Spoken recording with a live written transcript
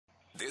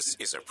This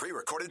is a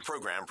pre-recorded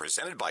program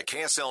presented by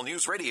KSL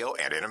News Radio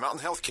and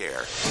Intermountain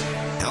Healthcare.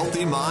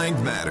 Healthy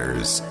Mind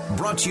Matters,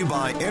 brought to you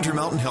by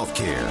Intermountain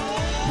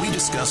Healthcare. We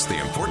discuss the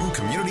important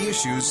community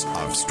issues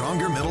of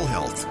stronger mental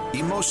health,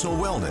 emotional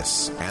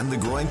wellness, and the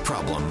growing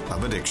problem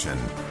of addiction.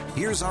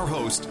 Here's our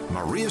host,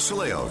 Maria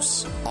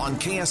Shilaos, on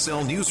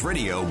KSL News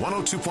Radio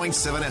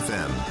 102.7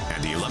 FM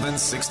and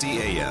 1160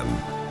 AM.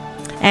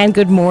 And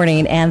good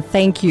morning, and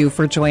thank you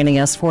for joining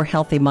us for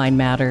Healthy Mind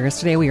Matters.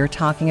 Today we are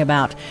talking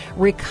about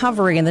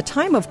recovery in the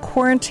time of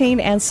quarantine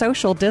and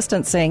social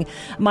distancing.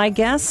 My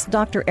guest,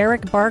 Dr.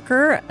 Eric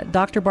Barker.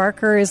 Dr.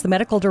 Barker is the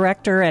medical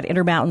director at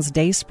Intermountain's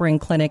Dayspring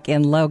Clinic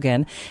in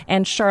Logan,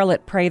 and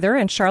Charlotte Prather.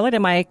 And Charlotte,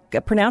 am I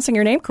pronouncing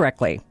your name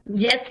correctly?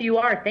 Yes, you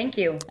are. Thank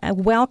you.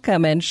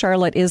 Welcome. And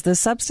Charlotte is the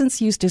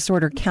substance use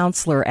disorder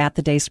counselor at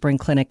the Dayspring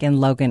Clinic in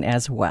Logan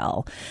as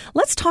well.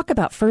 Let's talk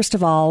about, first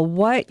of all,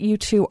 what you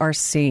two are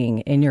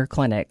seeing in your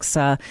clinics.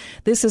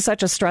 This is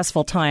such a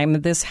stressful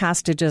time. This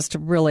has to just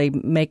really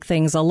make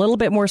things a little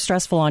bit more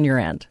stressful on your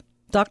end.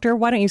 Doctor,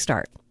 why don't you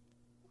start?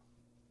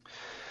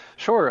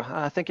 Sure.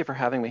 Thank you for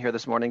having me here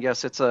this morning.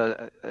 Yes, it's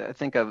I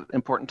think, an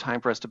important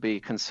time for us to be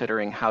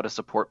considering how to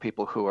support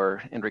people who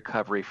are in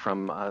recovery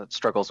from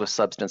struggles with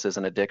substances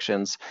and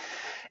addictions.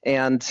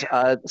 And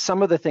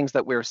some of the things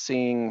that we're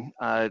seeing,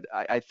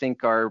 I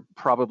think, are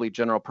probably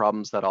general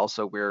problems that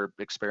also we're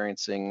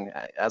experiencing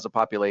as a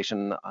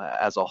population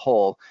as a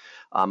whole.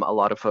 A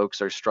lot of folks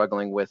are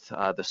struggling with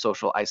the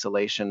social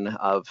isolation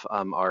of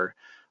our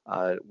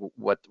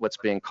what's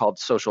being called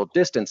social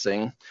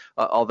distancing,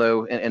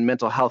 although in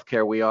mental health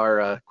care, we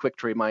are quick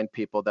to remind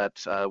people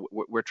that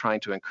we're trying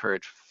to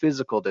encourage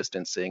physical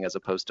distancing as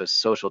opposed to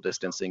social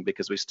distancing,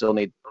 because we still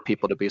need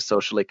people to be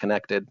socially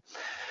connected.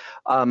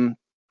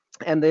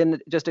 And then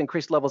just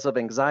increased levels of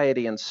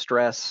anxiety and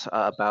stress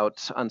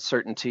about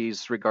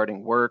uncertainties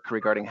regarding work,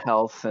 regarding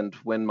health, and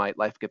when might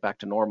life get back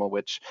to normal,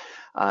 which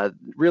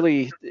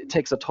really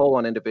takes a toll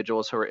on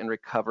individuals who are in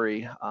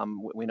recovery.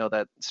 We know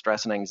that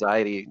stress and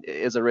anxiety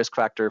is a risk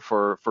factor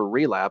for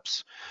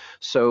relapse.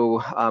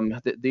 So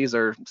these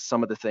are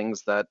some of the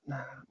things that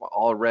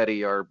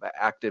already are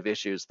active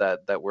issues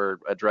that we're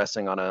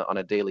addressing on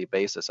a daily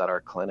basis at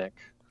our clinic.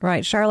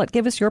 Right. Charlotte,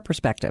 give us your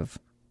perspective.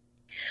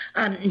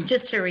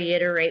 Just to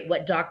reiterate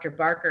what Dr.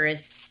 Barker has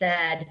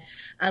said,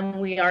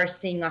 we are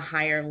seeing a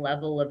higher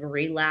level of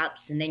relapse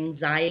and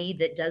anxiety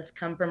that does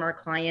come from our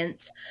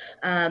clients.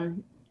 A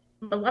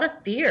lot of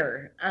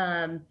fear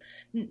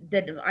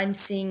that I'm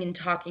seeing and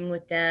talking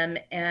with them,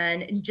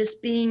 and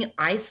just being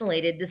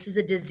isolated. This is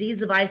a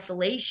disease of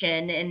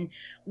isolation, and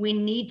we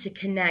need to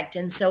connect.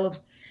 And so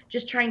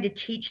just trying to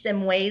teach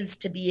them ways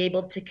to be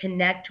able to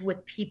connect with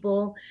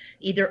people,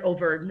 either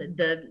over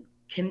the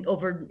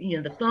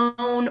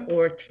phone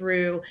or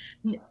through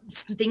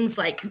things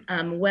like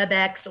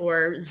WebEx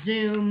or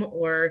Zoom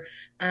or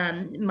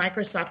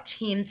Microsoft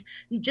Teams,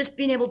 just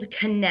being able to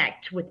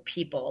connect with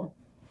people.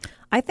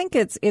 I think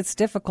it's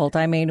difficult.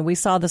 I mean, we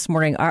saw this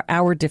morning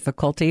our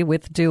difficulty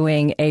with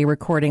doing a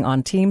recording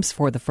on Teams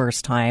for the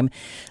first time.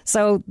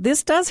 So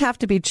this does have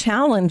to be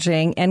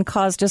challenging and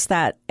cause just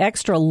that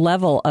extra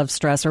level of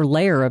stress or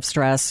layer of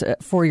stress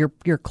for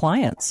your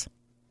clients.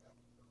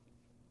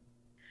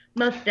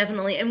 Most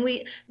definitely. And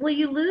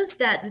you lose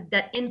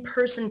that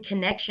in-person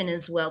connection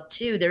as well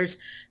too.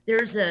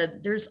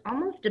 There's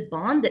almost a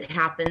bond that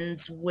happens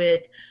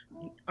with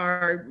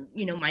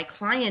my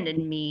client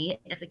and me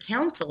as a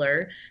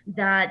counselor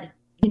that,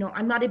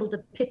 I'm not able to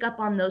pick up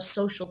on those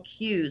social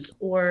cues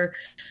or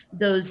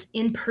those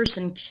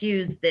in-person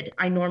cues that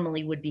I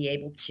normally would be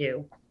able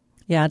to.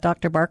 Yeah,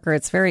 Dr. Barker,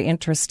 it's very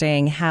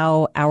interesting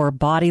how our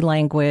body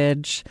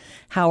language,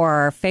 how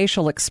our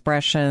facial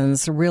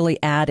expressions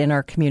really add in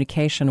our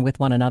communication with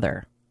one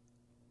another.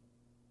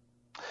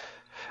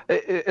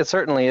 It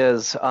certainly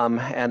is,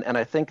 and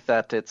I think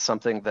that it's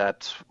something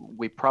that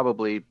we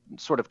probably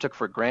sort of took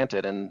for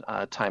granted in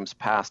times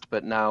past,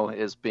 but now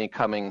is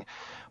becoming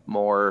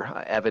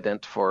more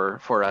evident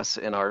for us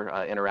in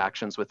our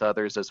interactions with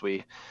others as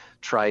we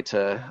try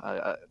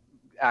to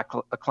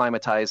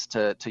acclimatized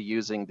to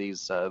using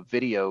these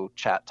video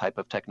chat type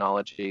of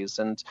technologies.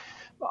 And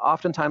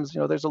oftentimes,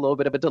 there's a little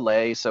bit of a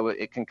delay, so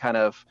it can kind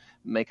of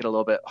make it a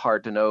little bit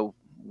hard to know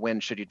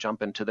when should you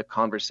jump into the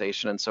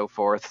conversation and so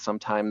forth.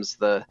 Sometimes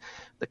the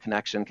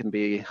connection can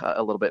be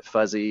a little bit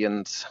fuzzy,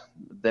 and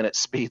then it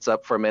speeds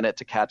up for a minute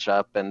to catch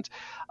up. And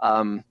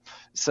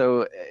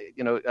so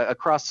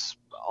across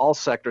all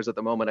sectors at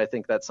the moment, I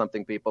think that's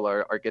something people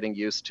are getting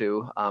used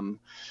to.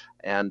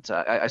 And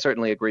I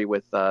certainly agree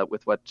with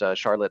what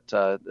Charlotte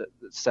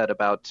said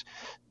about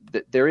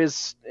there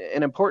is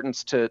an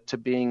importance to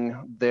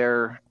being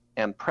there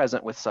and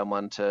present with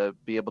someone to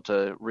be able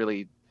to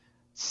really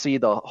see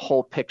the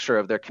whole picture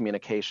of their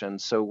communication.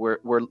 So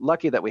we're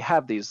lucky that we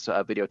have these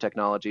video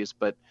technologies,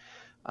 but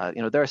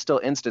there are still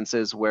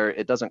instances where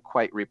it doesn't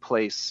quite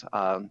replace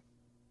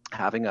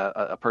having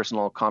a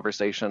personal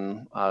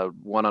conversation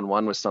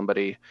one-on-one with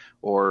somebody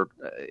or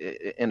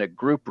in a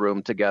group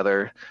room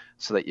together,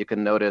 so that you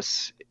can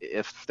notice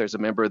if there's a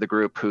member of the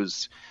group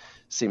who's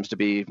seems to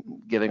be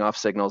giving off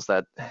signals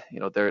that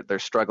they're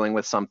struggling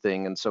with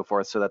something and so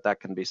forth, so that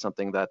can be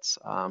something that's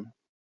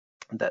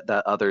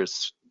that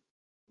others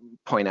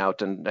point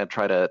out and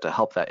try to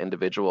help that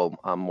individual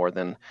more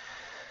than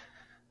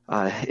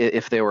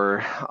if they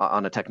were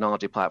on a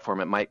technology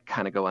platform. It might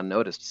kind of go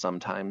unnoticed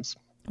sometimes.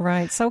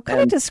 Right. So kind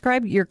of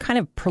describe your kind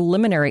of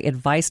preliminary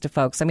advice to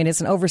folks. I mean,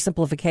 it's an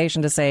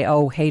oversimplification to say,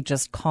 oh, hey,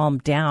 just calm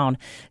down.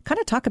 Kind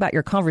of talk about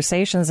your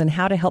conversations and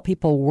how to help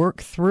people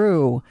work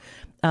through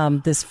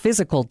this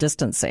physical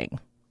distancing.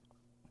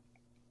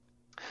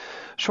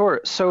 Sure.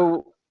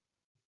 So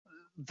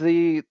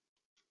the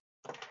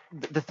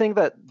thing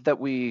that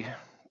we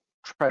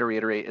try to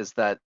reiterate is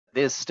that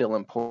it is still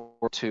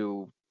important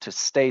to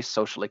stay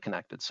socially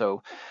connected.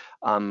 So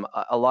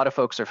a lot of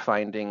folks are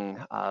finding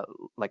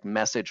like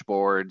message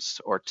boards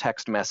or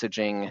text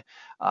messaging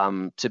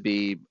to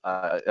be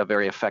a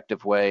very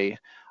effective way.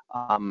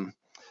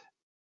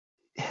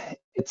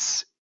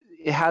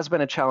 It has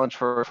been a challenge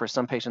for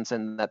some patients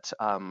in that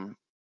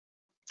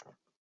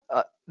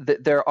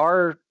there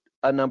are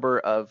a number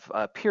of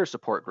peer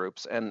support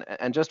groups, and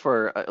just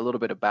for a little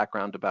bit of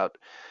background about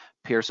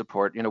peer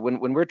support,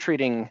 when we're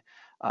treating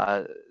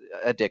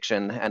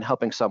addiction and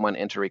helping someone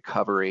into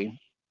recovery,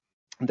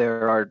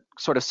 there are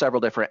sort of several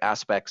different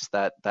aspects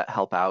that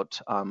help out.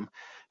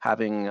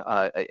 Having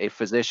a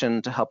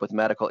physician to help with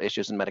medical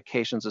issues and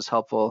medications is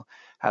helpful.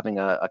 Having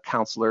a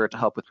counselor to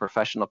help with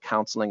professional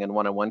counseling and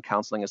one-on-one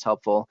counseling is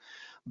helpful.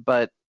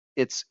 But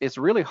it's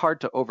really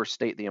hard to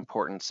overstate the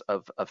importance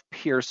of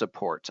peer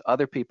support,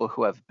 other people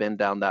who have been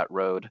down that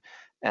road.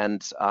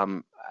 And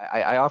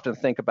I often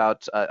think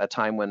about a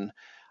time when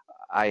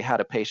I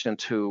had a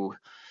patient who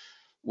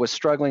was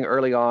struggling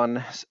early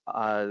on,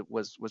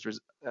 was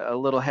a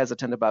little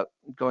hesitant about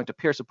going to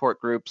peer support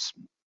groups,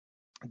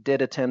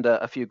 did attend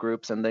a few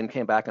groups, and then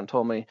came back and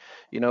told me,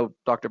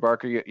 Dr.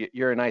 Barker,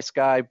 you're a nice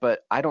guy,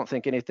 but I don't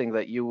think anything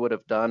that you would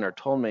have done or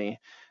told me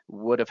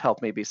would have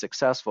helped me be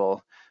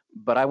successful.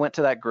 But I went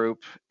to that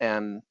group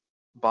and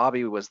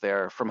Bobby was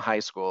there from high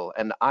school,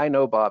 and I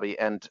know Bobby,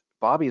 and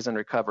Bobby's in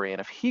recovery, and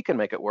if he can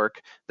make it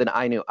work, then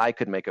I knew I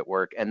could make it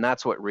work. And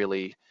that's what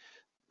really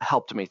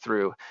helped me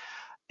through.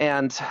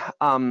 And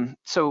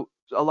so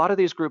a lot of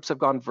these groups have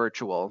gone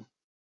virtual,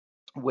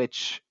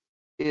 which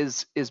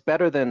is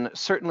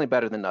certainly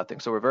better than nothing.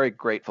 So we're very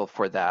grateful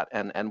for that,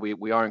 and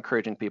we are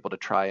encouraging people to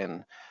try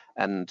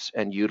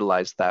and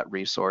utilize that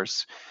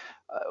resource.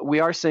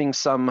 We are seeing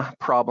some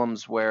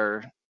problems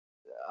where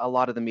a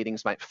lot of the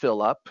meetings might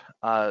fill up.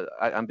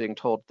 I'm being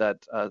told that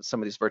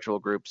some of these virtual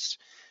groups,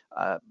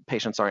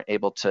 patients aren't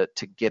able to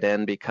get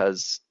in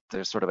because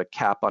there's sort of a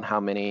cap on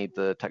how many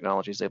the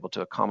technology is able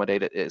to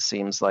accommodate. It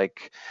seems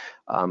like,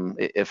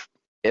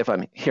 if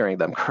I'm hearing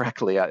them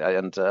correctly, I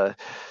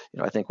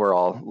think we're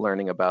all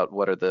learning about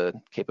what are the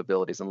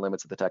capabilities and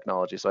limits of the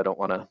technology. So I don't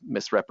want to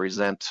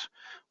misrepresent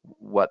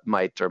what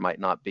might or might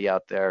not be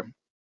out there.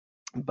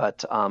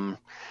 But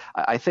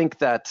I think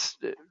that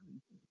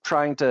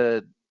trying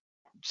to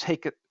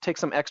take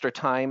some extra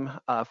time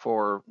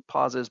for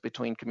pauses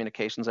between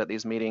communications at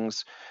these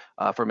meetings,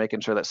 for making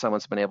sure that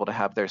someone's been able to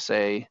have their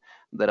say,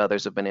 that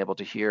others have been able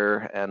to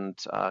hear and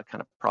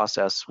kind of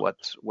process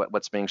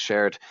what's being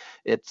shared.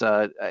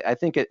 I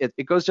think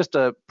it goes just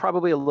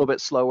probably a little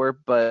bit slower,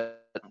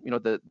 but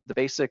the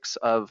basics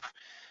of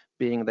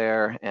being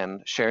there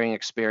and sharing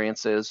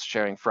experiences,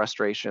 sharing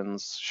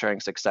frustrations, sharing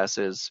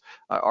successes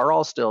are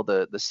all still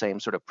the same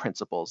sort of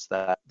principles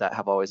that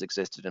have always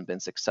existed and been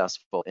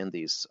successful in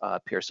these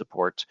peer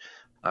support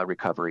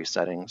recovery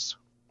settings.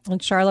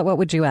 And Charlotte, what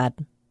would you add?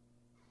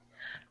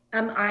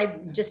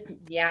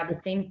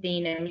 The same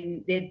thing. I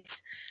mean, it's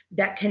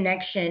that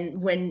connection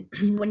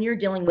when you're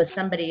dealing with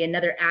somebody,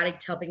 another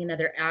addict helping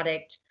another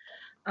addict,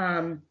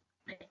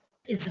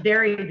 is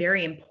very,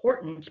 very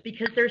important,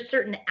 because there's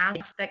certain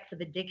aspects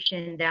of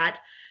addiction that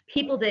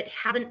people that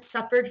haven't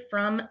suffered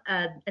from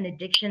an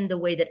addiction the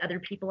way that other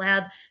people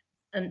have,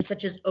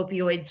 such as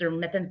opioids or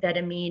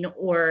methamphetamine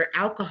or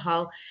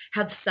alcohol,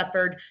 have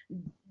suffered.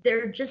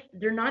 They're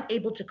not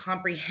able to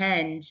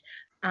comprehend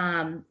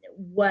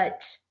what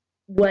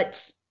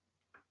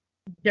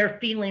they're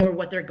feeling or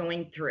what they're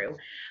going through.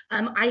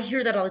 I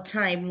hear that all the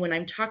time when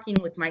I'm talking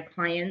with my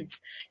clients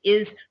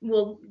is,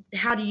 well,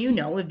 how do you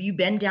know? Have you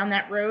been down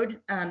that road?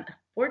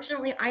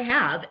 Fortunately, I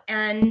have.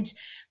 And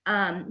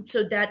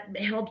so that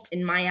helps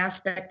in my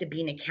aspect of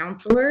being a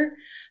counselor.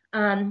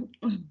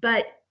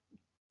 But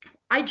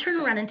I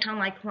turn around and tell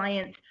my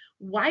clients,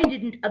 why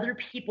didn't other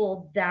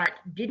people that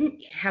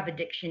didn't have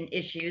addiction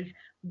issues,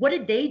 what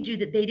did they do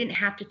that they didn't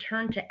have to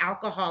turn to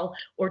alcohol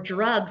or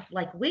drugs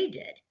like we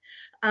did?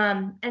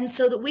 And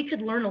so that we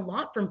could learn a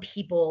lot from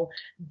people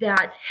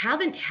that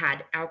haven't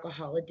had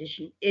alcohol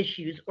addiction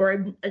issues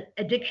or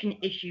addiction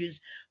issues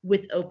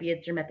with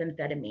opiates or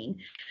methamphetamine.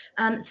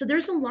 So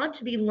there's a lot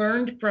to be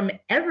learned from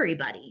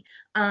everybody.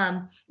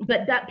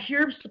 But that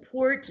peer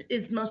support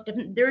is most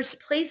different. There's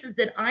places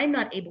that I'm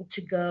not able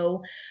to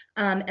go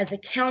as a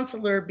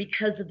counselor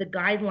because of the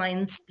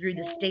guidelines through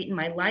the state and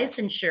my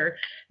licensure,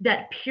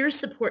 that peer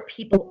support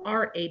people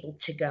are able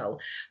to go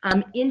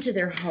into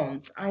their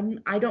homes.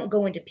 I don't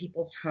go into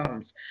people's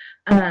homes.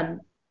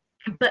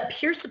 But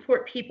peer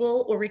support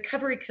people or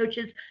recovery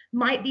coaches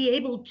might be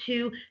able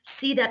to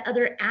see that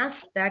other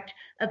aspect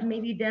of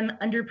maybe them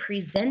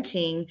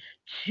underpresenting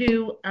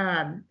to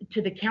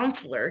the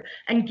counselor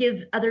and give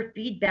other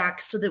feedback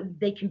so that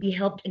they can be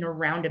helped in a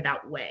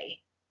roundabout way.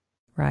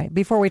 Right.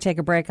 Before we take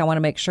a break, I want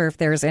to make sure if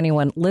there's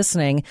anyone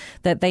listening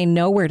that they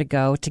know where to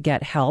go to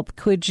get help.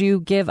 Could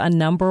you give a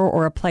number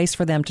or a place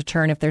for them to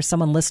turn if there's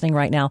someone listening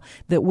right now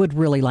that would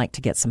really like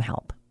to get some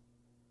help?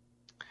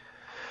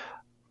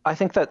 I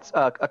think that's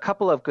a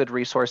couple of good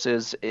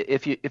resources.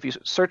 If you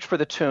search for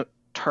the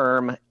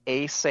term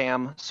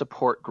ASAM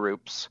support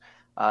groups,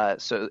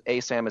 so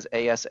ASAM is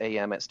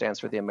ASAM, it stands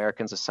for the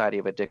American Society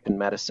of Addiction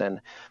Medicine.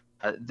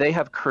 They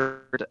have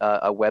created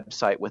a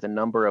website with a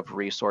number of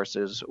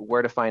resources,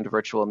 where to find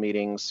virtual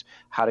meetings,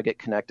 how to get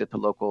connected to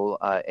local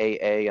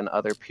AA and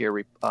other peer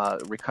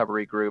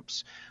recovery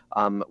groups,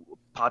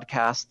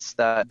 podcasts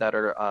that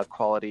are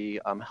quality,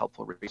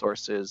 helpful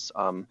resources,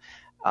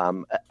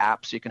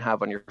 apps you can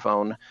have on your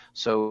phone.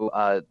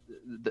 So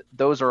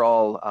those are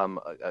all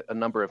a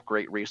number of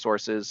great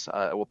resources.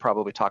 We'll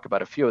probably talk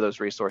about a few of those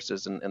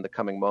resources in the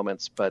coming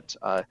moments, but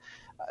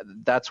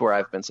that's where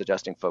I've been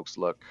suggesting folks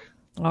look.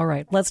 All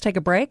right, let's take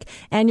a break.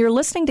 And you're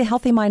listening to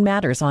Healthy Mind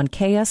Matters on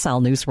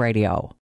KSL News Radio.